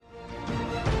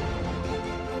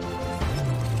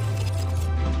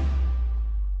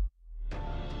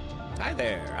Hi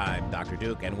there, I'm Dr.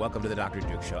 Duke, and welcome to the Dr.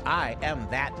 Duke Show. I am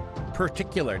that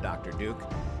particular Dr. Duke,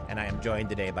 and I am joined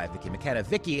today by Vicki McKenna.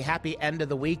 Vicki, happy end of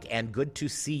the week, and good to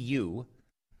see you.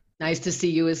 Nice to see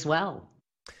you as well.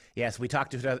 Yes, we talk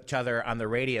to each other on the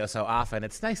radio so often.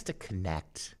 It's nice to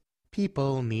connect.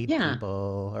 People need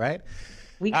people, right?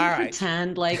 We can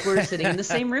pretend like we're sitting in the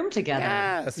same room together,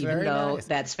 yes, even though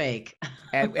that's fake.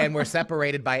 and we're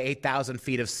separated by 8,000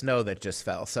 feet of snow that just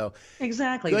fell. So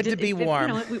exactly, good to be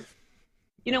warm.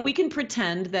 We can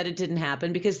pretend that it didn't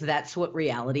happen because that's what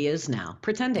reality is now,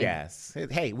 pretending. Yes.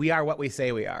 Hey, we are what we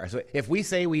say we are. So if we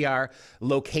say we are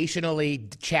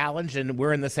locationally challenged and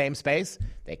we're in the same space,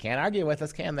 they can't argue with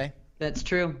us, can they? That's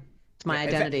true. It's my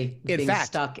identity, being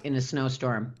stuck in a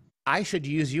snowstorm. I should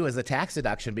use you as a tax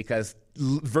deduction because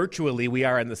virtually we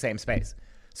are in the same space.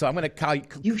 So I'm going to call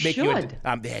you.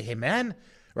 Hey, man,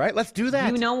 right? Let's do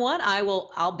that. You know what?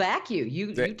 I'll back you.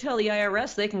 You tell the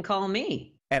IRS they can call me.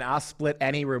 And I'll split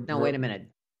any. No, wait a minute.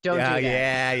 Don't do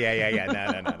that.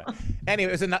 Yeah. No.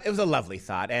 Anyway, it was a lovely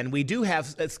thought. And we do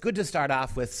have, it's good to start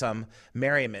off with some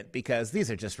merriment because these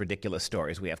are just ridiculous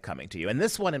stories we have coming to you. And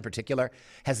this one in particular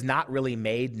has not really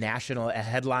made national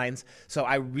headlines. So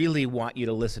I really want you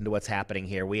to listen to what's happening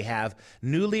here. We have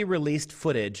newly released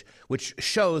footage which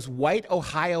shows white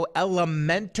Ohio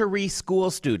elementary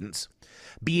school students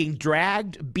being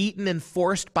dragged, beaten, and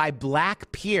forced by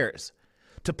black peers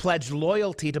to pledge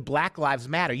loyalty to Black Lives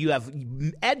Matter. You have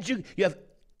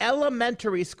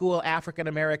elementary school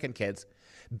African-American kids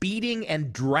beating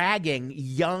and dragging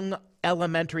young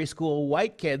elementary school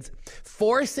white kids,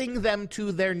 forcing them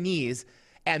to their knees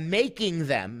and making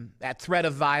them, at threat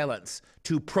of violence,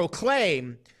 to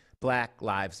proclaim Black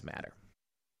Lives Matter.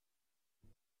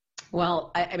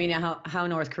 Well, I mean, how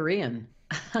North Korean?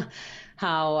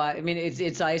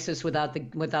 It's ISIS without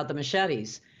the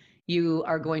machetes. You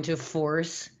are going to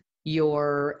force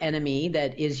your enemy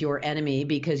that is your enemy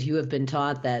because you have been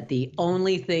taught that the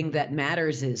only thing that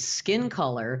matters is skin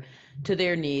color to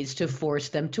their knees to force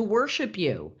them to worship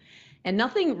you. And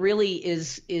nothing really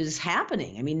is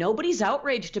happening. I mean, nobody's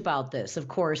outraged about this. Of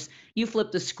course, you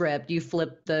flip the script, you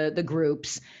flip the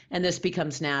groups, and this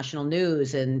becomes national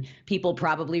news. And people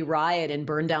probably riot and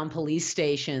burn down police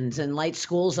stations and light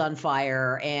schools on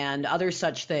fire and other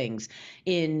such things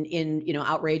in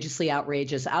outrageously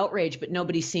outrageous outrage. But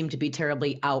nobody seemed to be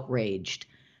terribly outraged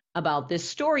about this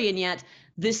story. And yet,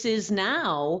 this is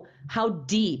now how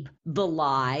deep the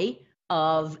lie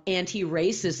of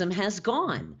anti-racism has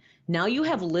gone. Now you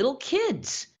have little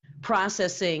kids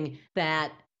processing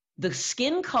that the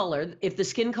skin color, if the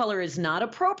skin color is not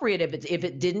appropriate, if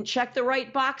it didn't check the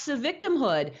right box of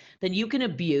victimhood, then you can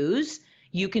abuse,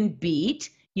 you can beat,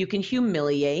 you can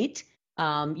humiliate,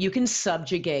 you can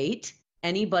subjugate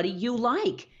anybody you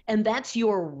like. And that's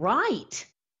your right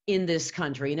in this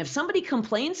country. And if somebody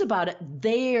complains about it,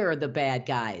 they're the bad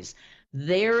guys.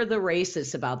 They're the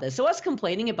racists about this. So us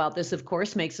complaining about this, of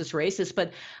course, makes us racist.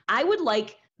 But I would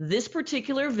like this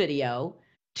particular video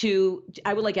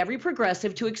I would like every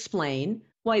progressive to explain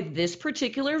why this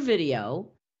particular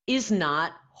video is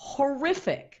not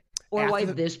horrific or why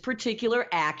this particular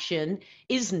action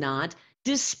is not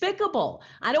despicable.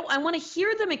 I want to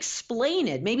hear them explain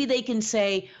it. Maybe they can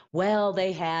say, well,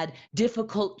 they had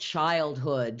difficult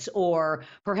childhoods, or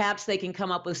perhaps they can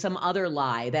come up with some other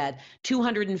lie that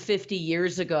 250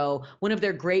 years ago, one of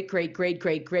their great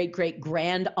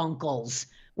granduncles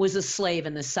was a slave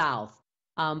in the South.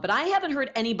 But I haven't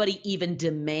heard anybody even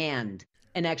demand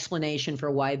an explanation for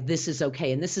why this is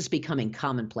okay. And this is becoming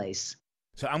commonplace.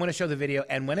 So I'm going to show the video.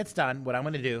 And when it's done, what I'm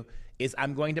going to do is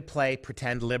I'm going to play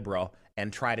pretend liberal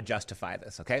and try to justify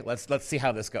this. OK, let's see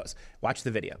how this goes. Watch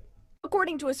the video.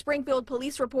 According to a Springfield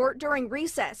police report, during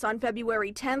recess on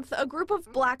February 10th, a group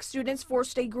of black students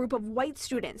forced a group of white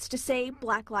students to say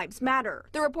Black Lives Matter.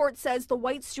 The report says the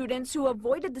white students who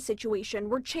avoided the situation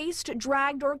were chased,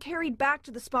 dragged, or carried back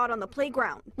to the spot on the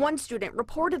playground. One student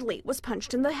reportedly was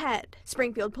punched in the head.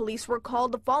 Springfield police were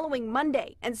called the following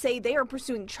Monday and say they are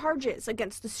pursuing charges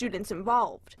against the students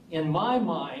involved. In my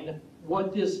mind,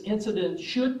 what this incident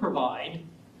should provide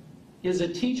is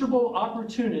a teachable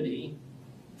opportunity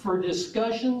for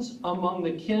discussions among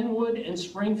the Kenwood and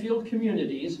Springfield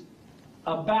communities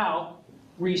about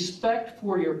respect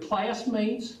for your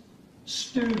classmates,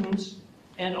 students,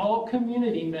 and all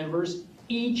community members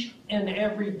each and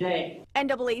every day.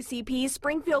 NAACP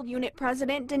Springfield Unit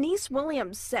President Denise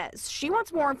Williams says she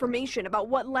wants more information about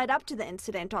what led up to the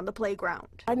incident on the playground.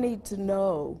 I need to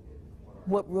know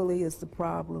what really is the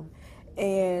problem,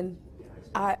 and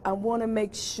I want to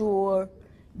make sure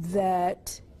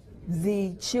that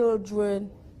the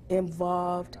children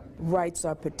involved rights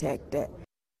are protected.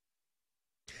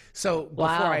 So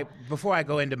Wow. before I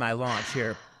go into my launch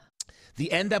here, the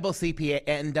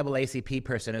NAACP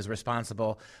person is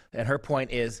responsible, and her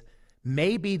point is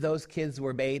maybe those kids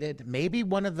were baited. Maybe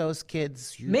one of those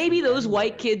kids. Maybe those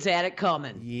white kids had it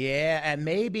coming. Yeah, and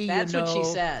maybe That's what she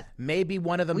said. Maybe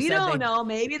one of them. We said don't know.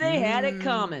 Maybe they had it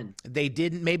coming. They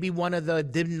didn't. Maybe one of the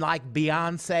didn't like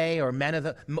Beyonce, or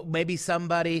maybe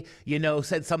somebody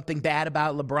said something bad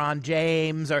about LeBron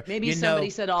James, or maybe somebody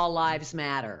said all lives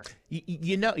matter.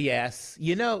 Yes.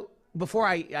 Before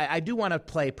I do want to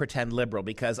play pretend liberal,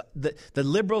 because the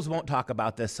liberals won't talk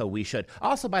about this, so we should.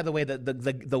 Also, by the way,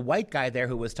 the white guy there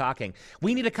who was talking,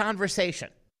 we need a conversation.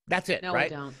 That's it, no,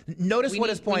 right? We don't. Notice what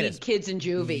his point is. We need kids in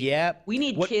juvie. Yep. We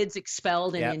need kids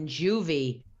expelled and in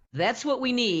juvie. That's what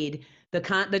we need. The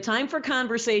time for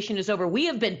conversation is over. We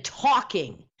have been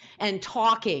talking and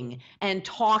talking and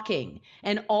talking,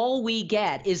 and all we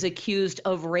get is accused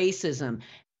of racism.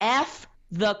 F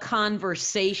the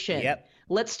conversation. Yep.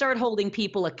 Let's start holding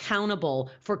people accountable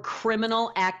for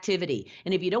criminal activity.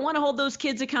 And if you don't want to hold those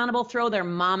kids accountable, throw their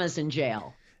mamas in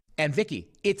jail. And Vicky,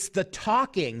 it's the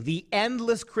talking, the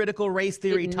endless critical race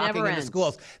theory talking in the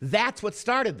schools. That's what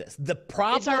started this. The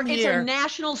problem it's our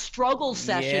national struggle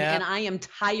session, and I am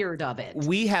tired of it.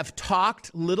 We have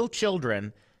talked little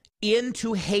children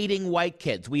into hating white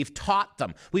kids. We've taught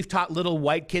them. We've taught little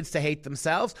white kids to hate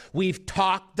themselves. We've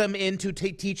talked them into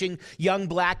teaching young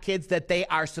black kids that they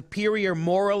are superior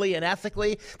morally and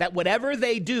ethically, that whatever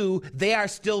they do, they are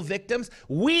still victims.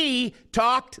 We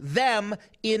talked them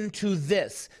into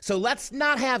this. So let's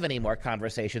not have any more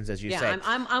conversations, as you say. Yeah,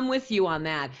 I'm with you on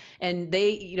that. And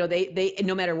they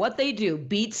no matter what they do,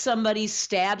 beat somebody,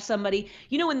 stab somebody.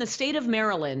 In the state of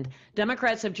Maryland,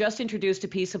 Democrats have just introduced a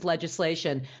piece of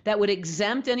legislation that would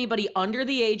exempt anybody under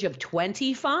the age of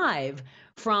 25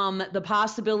 from the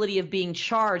possibility of being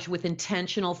charged with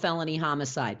intentional felony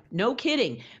homicide. No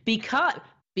kidding.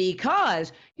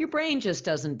 Because your brain just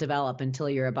doesn't develop until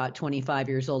you're about 25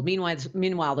 years old.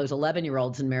 Meanwhile, those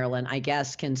 11-year-olds in Maryland, I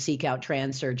guess, can seek out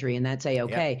trans surgery, and that's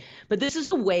A-okay. Yep. But this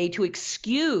is a way to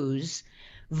excuse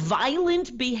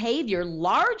violent behavior,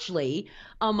 largely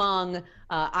among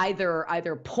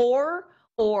either poor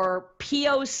or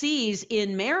POCs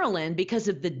in Maryland, because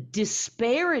of the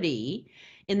disparity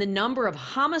in the number of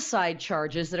homicide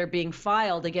charges that are being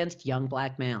filed against young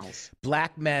black males.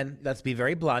 Black men, let's be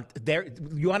very blunt.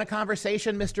 You want a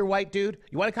conversation, Mr. White Dude?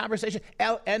 You want a conversation?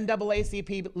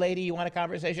 NAACP lady, you want a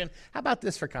conversation? How about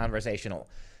this for conversational?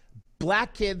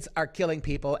 Black kids are killing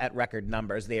people at record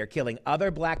numbers. They are killing other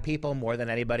black people more than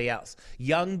anybody else.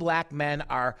 Young black men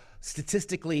are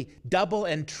statistically double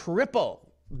and triple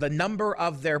the number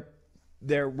of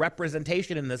their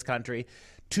representation in this country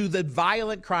to the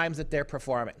violent crimes that they're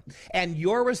performing. And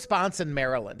your response in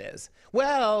Maryland is,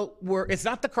 well, it's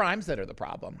not the crimes that are the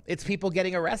problem. It's people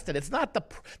getting arrested. It's not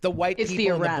the white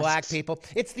people and the black people.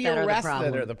 It's the arrests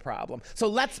that are the problem. So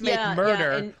let's make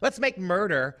let's make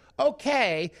murder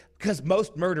okay, because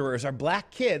most murderers are black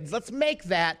kids. Let's make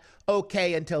that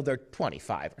okay until they're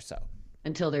 25 or so.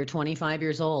 Until they're 25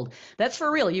 years old. That's for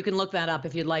real. You can look that up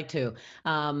if you'd like to.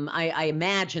 I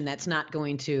imagine that's not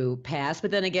going to pass.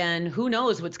 But then again, who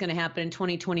knows what's going to happen in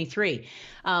 2023.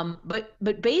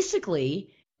 But basically,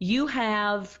 you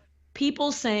have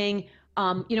people saying,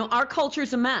 our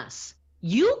culture's a mess.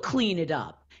 You clean it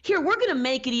up. Here, we're going to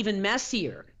make it even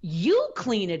messier. You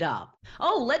clean it up.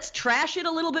 Oh, let's trash it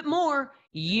a little bit more.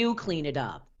 You clean it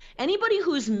up. Anybody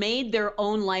who's made their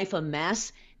own life a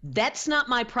mess, that's not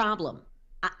my problem.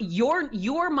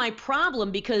 You're my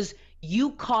problem because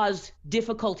you caused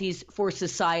difficulties for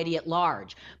society at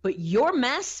large. But your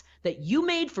mess that you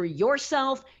made for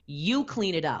yourself, you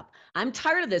clean it up. I'm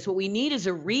tired of this. What we need is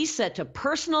a reset to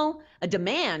a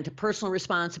demand to personal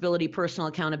responsibility, personal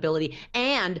accountability,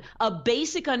 and a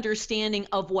basic understanding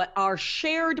of what our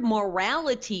shared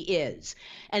morality is.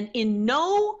 And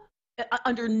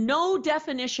under no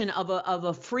definition of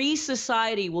a free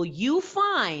society will you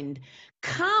find,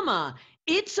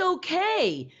 it's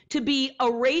okay to be a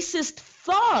racist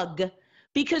thug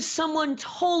because someone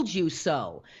told you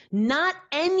so. Not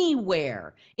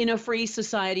anywhere in a free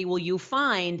society will you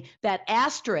find that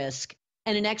asterisk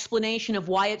and an explanation of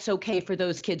why it's okay for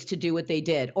those kids to do what they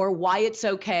did, or why it's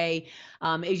okay,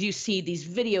 as you see these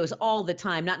videos all the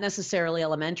time, not necessarily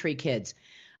elementary kids.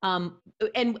 And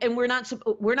we're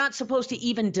not supposed to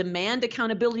even demand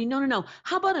accountability. No.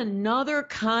 How about another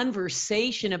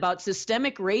conversation about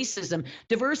systemic racism,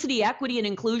 diversity, equity, and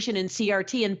inclusion in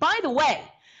CRT? And by the way,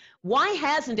 Why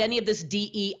hasn't any of this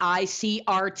DEI,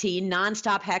 CRT,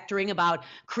 nonstop hectoring about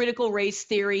critical race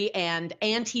theory and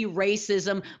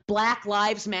anti-racism, Black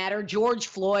Lives Matter, George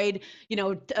Floyd,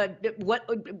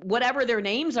 whatever their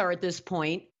names are at this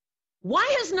point,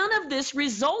 why has none of this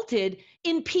resulted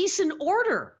in peace and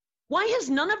order? Why has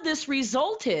none of this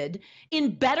resulted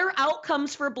in better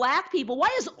outcomes for Black people? Why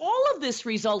has all of this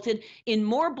resulted in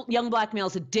more young Black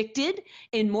males addicted,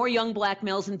 in more young Black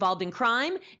males involved in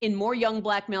crime, in more young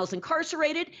Black males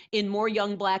incarcerated, in more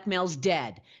young Black males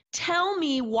dead? Tell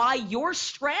me why your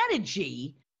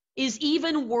strategy is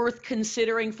even worth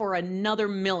considering for another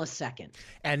millisecond.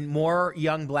 And more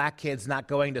young Black kids not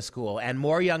going to school, and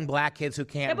more young Black kids who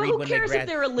can't read when they graduate. Who cares if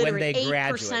they're illiterate?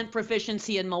 8%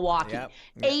 proficiency in Milwaukee.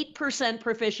 Yep. 8%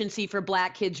 proficiency for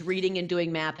Black kids reading and doing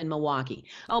math in Milwaukee.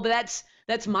 Oh, but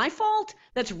that's my fault?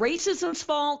 That's racism's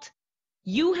fault?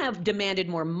 You have demanded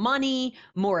more money,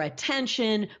 more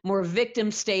attention, more victim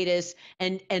status,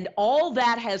 and all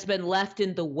that has been left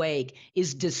in the wake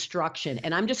is destruction.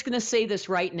 And I'm just going to say this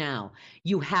right now.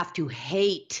 You have to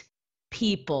hate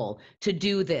people to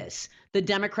do this. The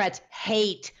Democrats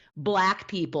hate Black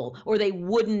people, or they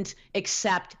wouldn't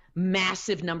accept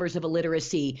massive numbers of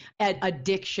illiteracy,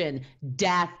 addiction,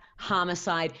 death,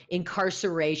 homicide,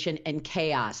 incarceration, and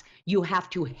chaos. You have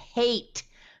to hate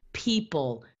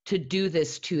people to do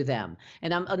this to them.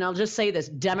 And I'll just say this,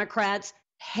 Democrats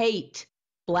hate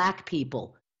Black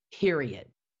people, period.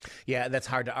 Yeah, that's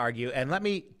hard to argue. And let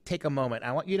me take a moment.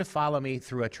 I want you to follow me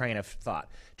through a train of thought.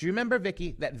 Do you remember,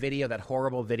 Vicki, that video, that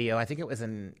horrible video, I think it was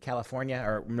in California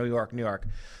or New York,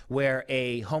 where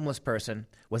a homeless person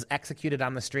was executed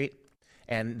on the street?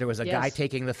 And there was a guy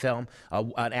taking the film,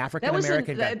 an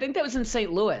African-American guy. I think that was in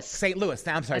St. Louis. St. Louis.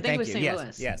 I'm sorry. Thank you.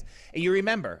 Yes. And you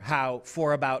remember how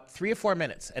for about 3 or 4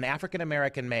 minutes, an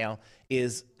African-American male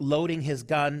is loading his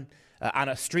gun on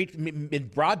a street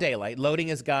in broad daylight, loading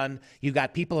his gun. You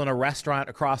got people in a restaurant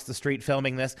across the street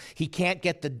filming this. He can't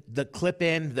get the clip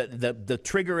in. The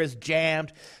trigger is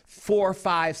jammed. 4,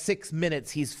 5, 6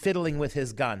 minutes, he's fiddling with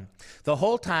his gun. The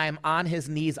whole time on his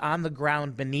knees on the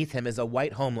ground beneath him is a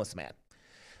white homeless man.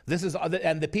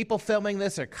 And the people filming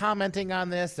this are commenting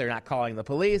on this. They're not calling the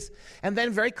police. And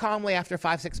then very calmly, after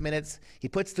 5, 6 minutes, he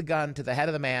puts the gun to the head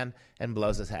of the man and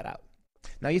blows his head out.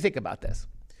 Now, you think about this.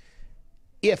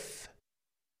 If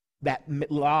that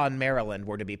law in Maryland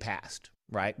were to be passed,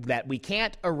 right, that we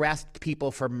can't arrest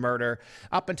people for murder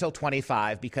up until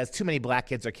 25 because too many Black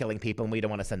kids are killing people and we don't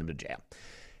want to send them to jail.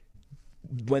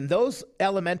 When those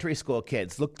elementary school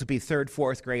kids look to be 3rd,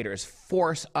 4th graders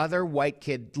force other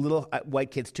little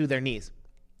white kids to their knees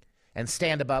and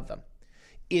stand above them,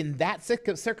 in that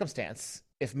circumstance,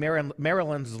 if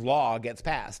Maryland's law gets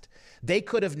passed, they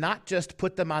could have not just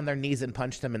put them on their knees and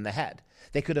punched them in the head.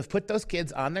 They could have put those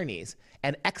kids on their knees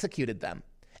and executed them.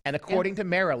 And according to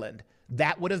Maryland,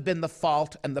 that would have been the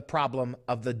fault and the problem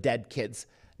of the dead kids,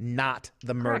 not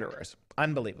the murderers.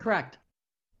 Unbelievable. Correct.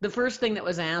 The first thing that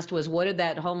was asked was, what did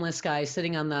that homeless guy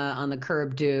sitting on the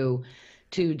curb do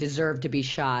to deserve to be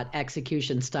shot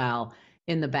execution style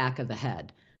in the back of the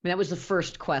head? I mean, that was the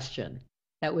first question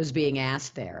that was being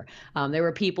asked there. There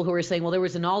were people who were saying, well, there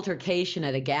was an altercation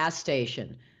at a gas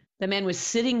station. The man was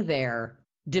sitting there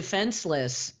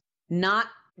defenseless, not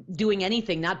doing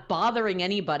anything, not bothering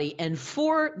anybody. And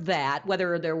for that,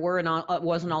 whether there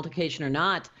was an altercation or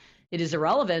not, it is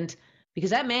irrelevant, because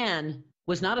that man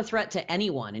was not a threat to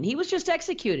anyone, and he was just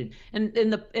executed. And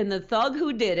the thug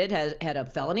who did it had a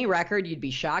felony record. You'd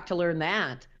be shocked to learn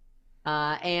that.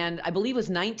 And I believe was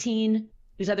 19. He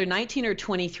was either 19 or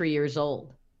 23 years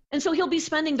old. And so he'll be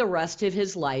spending the rest of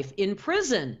his life in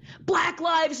prison. Black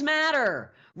Lives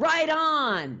Matter. Right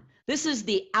on. This is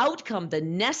the outcome, the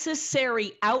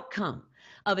necessary outcome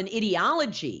of an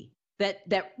ideology that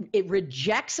it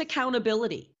rejects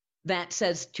accountability, that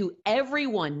says to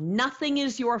everyone, nothing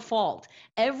is your fault.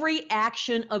 Every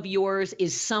action of yours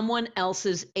is someone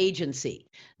else's agency.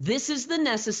 This is the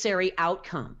necessary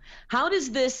outcome. How does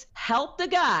this help the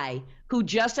guy who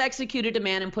just executed a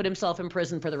man and put himself in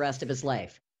prison for the rest of his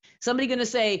life? Somebody going to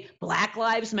say Black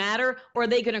Lives Matter, or are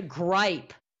they going to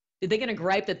gripe? Are they going to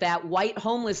gripe that white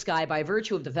homeless guy, by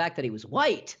virtue of the fact that he was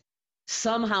white,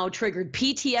 somehow triggered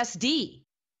PTSD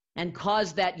and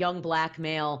caused that young Black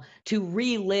male to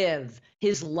relive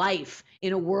his life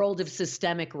in a world of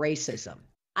systemic racism?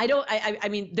 I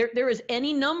mean, there is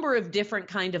any number of different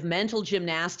kind of mental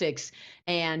gymnastics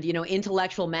and,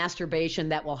 intellectual masturbation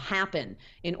that will happen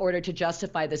in order to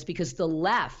justify this, because the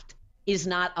left is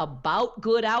not about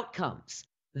good outcomes.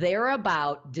 They're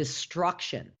about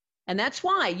destruction. And that's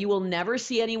why you will never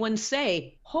see anyone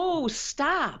say, oh,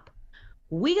 stop.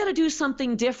 We got to do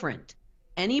something different.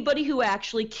 anybody who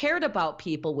actually cared about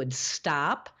people would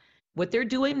stop what they're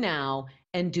doing now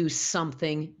and do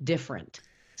something different.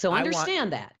 So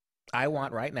understand that. I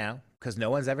want right now, because no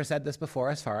one's ever said this before,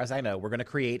 as far as I know, we're going to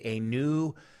create a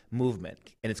new movement,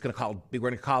 and we're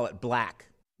going to call it Black,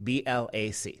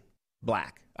 B-L-A-C,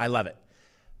 Black. I love it.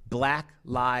 Black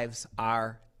lives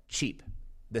are cheap.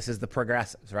 This is the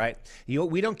progressives, right?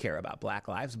 We don't care about black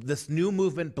lives. This new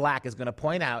movement, Black, is going to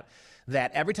point out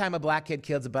that every time a black kid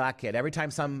kills a black kid, every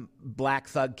time some black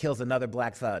thug kills another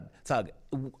black thug,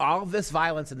 all of this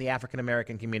violence in the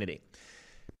African-American community,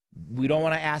 we don't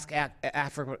want to ask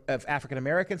African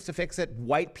Americans to fix it.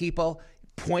 White people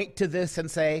point to this and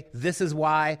say, this is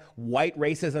why white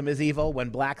racism is evil when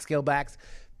blacks kill blacks.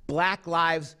 Black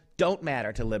lives don't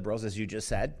matter to liberals, as you just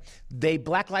said.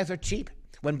 Black lives are cheap.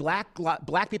 When black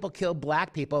people kill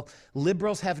black people,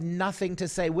 liberals have nothing to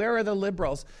say. Where are the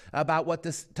liberals about what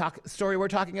this story we're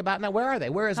talking about now? Where are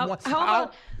they? Where is one?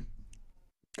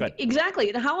 Good.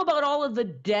 Exactly. And how about all of the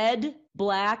dead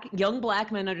young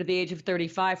black men under the age of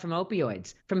 35 from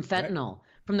opioids, from fentanyl,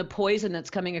 from the poison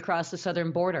that's coming across the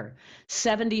southern border?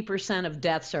 70% of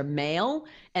deaths are male,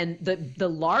 and the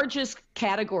largest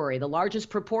category, the largest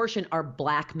proportion are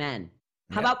black men.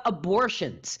 How about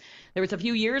abortions? There was a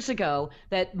few years ago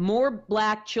that more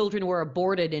black children were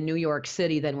aborted in New York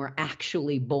City than were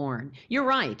actually born. You're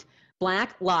right.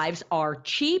 Black lives are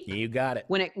cheap. You got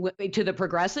it. To the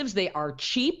progressives, they are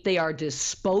cheap. They are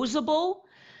disposable.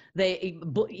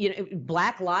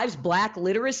 Black lives, black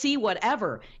literacy,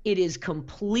 whatever. It is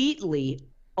completely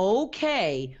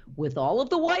okay with all of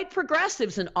the white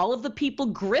progressives and all of the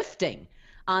people grifting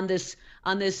on this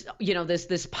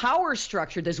power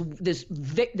structure,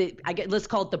 let's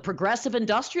call it the progressive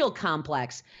industrial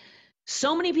complex.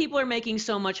 So many people are making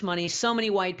so much money. So many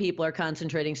white people are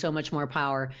concentrating so much more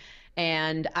power.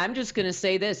 And I'm just going to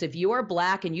say this: if you are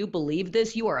black and you believe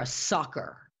this, you are a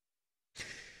sucker.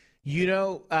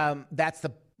 That's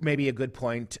maybe a good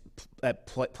point,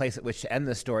 place at which to end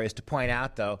this story is to point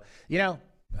out, though,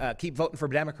 keep voting for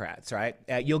Democrats, right?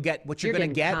 You'll get what you're going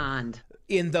to get. Conned.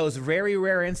 In those very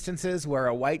rare instances where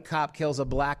a white cop kills a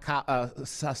black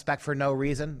suspect for no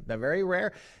reason, they're very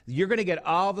rare, you're going to get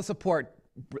all the support,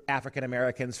 African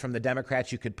Americans, from the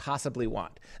Democrats you could possibly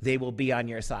want. They will be on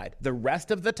your side. The rest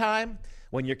of the time,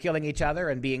 when you're killing each other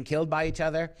and being killed by each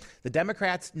other, the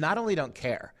Democrats not only don't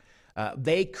care,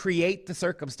 they create the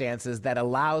circumstances that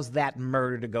allows that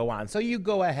murder to go on. So you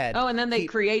go ahead. Oh, and then they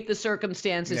create the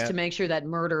circumstances to make sure that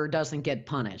murderer doesn't get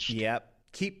punished. Yep.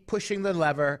 Keep pushing the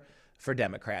lever for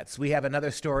Democrats. We have another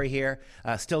story here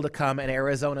still to come. An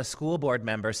Arizona school board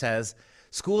member says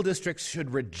school districts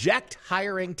should reject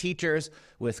hiring teachers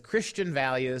with Christian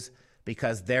values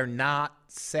because they're not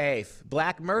safe.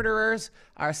 Black murderers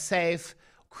are safe.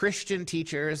 Christian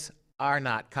teachers are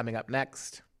not. Coming up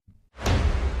next.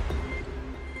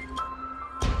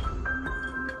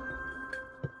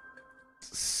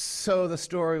 So the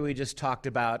story we just talked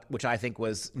about, which I think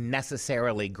was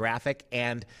necessarily graphic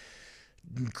and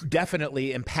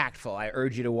definitely impactful. I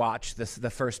urge you to watch the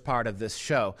first part of this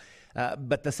show.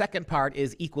 But the second part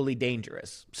is equally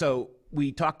dangerous. So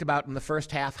we talked about in the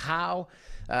first half how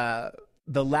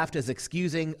the left is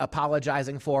excusing,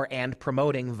 apologizing for, and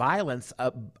promoting violence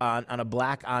on a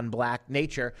black-on-black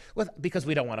nature because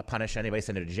we don't want to punish anybody,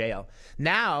 send it to jail.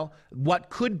 Now, what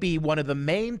could be one of the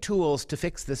main tools to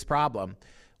fix this problem,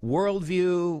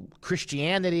 worldview,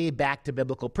 Christianity, back to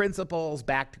biblical principles,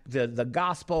 back to the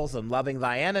Gospels and loving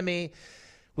thy enemy.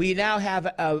 We now have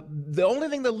the only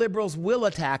thing the liberals will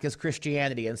attack is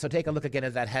Christianity. And so take a look again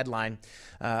at that headline.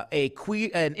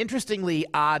 An interestingly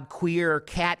odd queer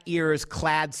cat ears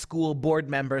clad school board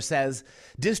member says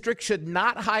district should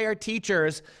not hire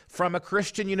teachers from a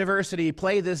Christian university.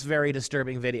 Play this very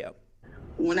disturbing video.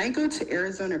 When I go to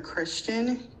Arizona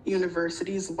Christian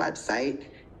University's website,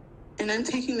 and I'm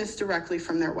taking this directly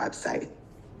from their website,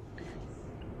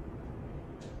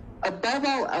 above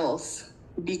all else,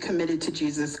 be committed to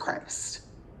Jesus Christ,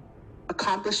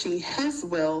 accomplishing his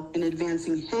will and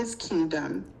advancing his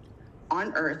kingdom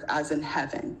on earth as in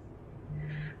heaven.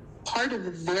 Part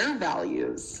of their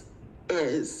values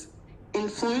is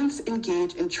influence,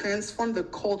 engage, and transform the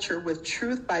culture with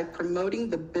truth by promoting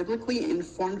the biblically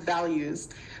informed values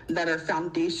that are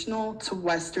foundational to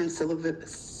Western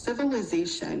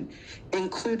civilization,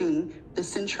 including the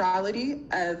centrality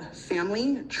of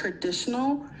family,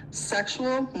 traditional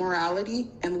sexual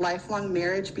morality, and lifelong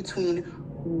marriage between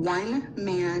one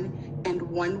man and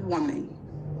one woman.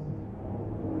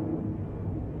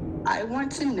 I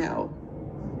want to know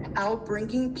how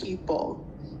bringing people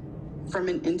from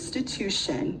an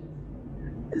institution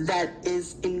that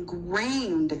is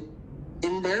ingrained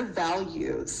in their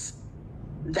values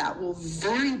that will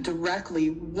very directly,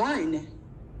 one,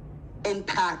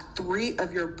 impact 3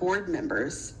 of your board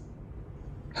members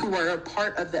who are a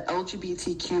part of the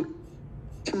LGBTQ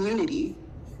community.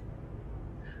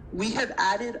 We have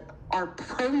added our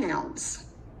pronouns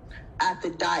at the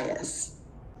dais.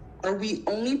 Are we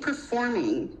only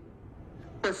performing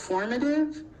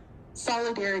performative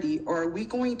solidarity, or are we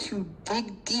going to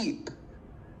dig deep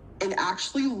and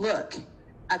actually look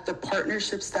at the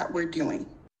partnerships that we're doing?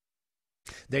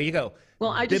 There you go.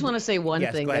 Well, I just want to say one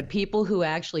thing, go ahead. that people who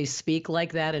actually speak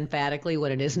like that emphatically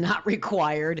when it is not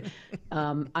required,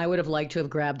 I would have liked to have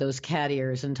grabbed those cat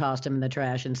ears and tossed them in the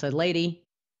trash and said, lady,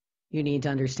 you need to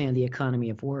understand the economy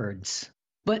of words.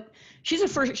 But she's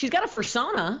got a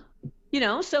persona,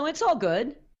 so it's all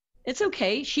good. It's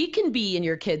okay. She can be in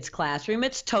your kid's classroom.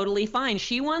 It's totally fine.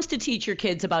 She wants to teach your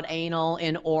kids about anal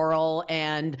and oral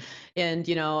and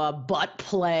butt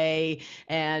play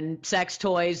and sex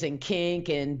toys and kink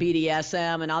and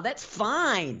BDSM and all. That's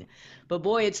fine. But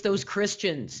boy, it's those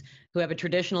Christians who have a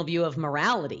traditional view of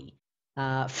morality,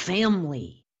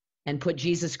 family, and put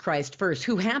Jesus Christ first,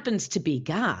 who happens to be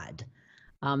God.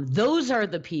 Those are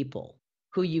the people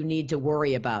who you need to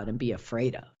worry about and be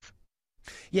afraid of.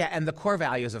 Yeah, and the core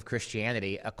values of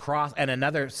Christianity and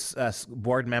another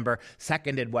board member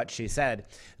seconded what she said.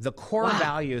 The core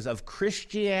values of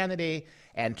Christianity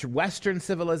and Western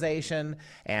civilization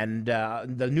and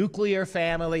the nuclear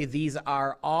family, these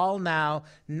are all now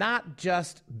not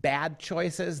just bad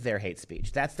choices, they're hate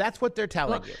speech. That's what they're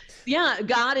telling you. Yeah,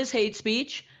 God is hate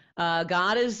speech. We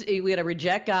got to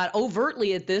reject God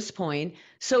overtly at this point.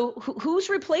 So who's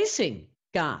replacing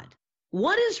God?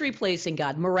 What is replacing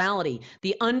God? Morality,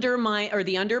 the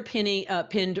underpinning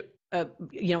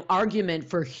argument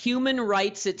for human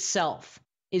rights itself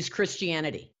is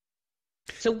Christianity.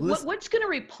 So what's going to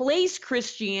replace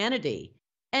Christianity?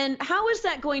 And how is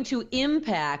that going to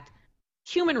impact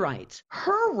human rights,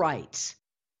 her rights,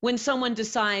 when someone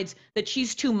decides that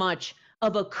she's too much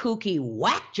of a kooky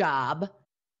whack job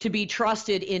to be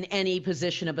trusted in any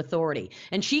position of authority?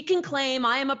 And she can claim,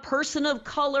 I am a person of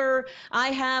color,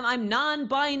 I'm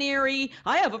non-binary,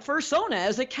 I have a persona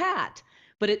as a cat.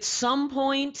 But at some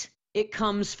point, it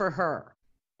comes for her.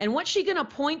 And what's she going to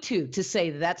point to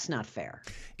say that's not fair?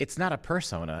 It's not a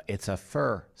persona, it's a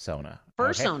fursona.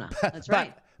 Fursona, okay? That's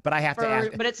right. But I have to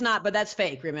ask. But it's not. But that's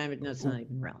fake. Remember, no, it's not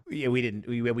even real. Yeah, we didn't.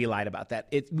 We lied about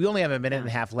that. We only have a minute and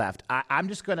a half left. I'm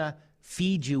just gonna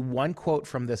feed you one quote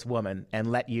from this woman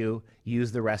and let you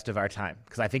use the rest of our time,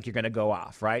 because I think you're gonna go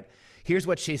off. Right? Here's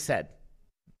what she said: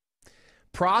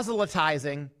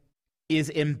 proselytizing is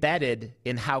embedded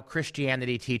in how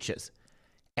Christianity teaches,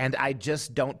 and I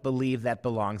just don't believe that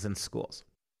belongs in schools.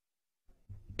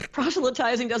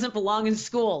 Proselytizing doesn't belong in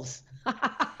schools.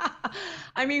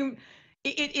 I mean,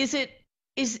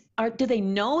 do they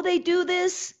know they do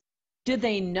this? Do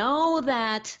they know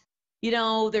that,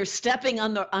 they're stepping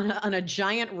on a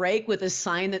giant rake with a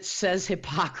sign that says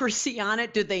hypocrisy on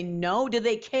it? Do they know? Do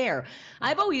they care?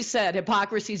 I've always said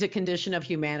hypocrisy is a condition of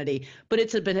humanity, but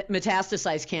it's a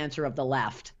metastasized cancer of the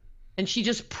left. And she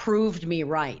just proved me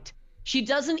right. She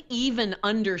doesn't even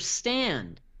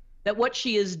understand that what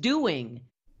she is doing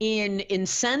in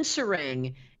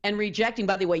censoring and rejecting,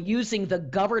 by the way, using the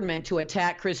government to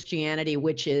attack Christianity,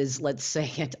 which is, let's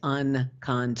say it,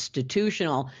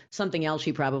 unconstitutional, something else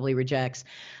she probably rejects.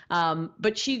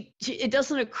 But it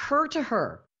doesn't occur to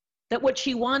her that what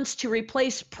she wants to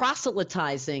replace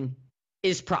proselytizing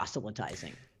is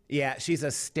proselytizing. Yeah, she's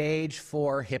a stage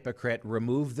 4 hypocrite.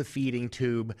 Remove the feeding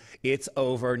tube. It's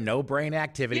over. No brain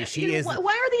activity. Yeah, why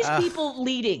are these people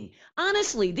leading?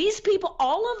 Honestly, these people,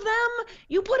 all of them,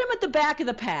 you put them at the back of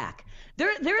the pack.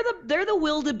 They're the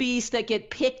wildebeest that get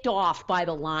picked off by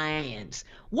the lions.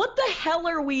 What the hell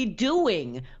are we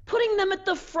doing putting them at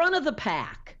the front of the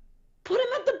pack? Put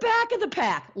them at the back of the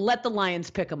pack. Let the lions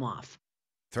pick them off.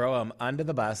 Throw them under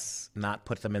the bus, not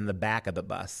put them in the back of the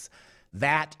bus.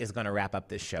 That is going to wrap up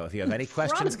this show. If you have any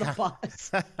questions,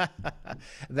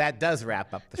 that does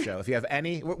wrap up the show. If you have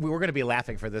any, we're going to be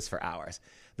laughing for this for hours,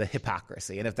 the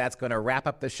hypocrisy. And if that's going to wrap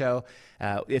up the show,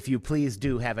 if you please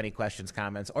do have any questions,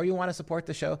 comments, or you want to support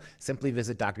the show, simply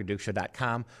visit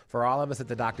drdukeshow.com. For all of us at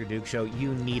the Dr. Duke Show,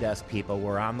 you need us, people.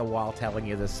 We're on the wall telling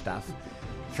you this stuff.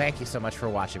 Thank you so much for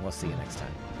watching. We'll see you next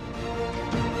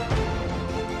time.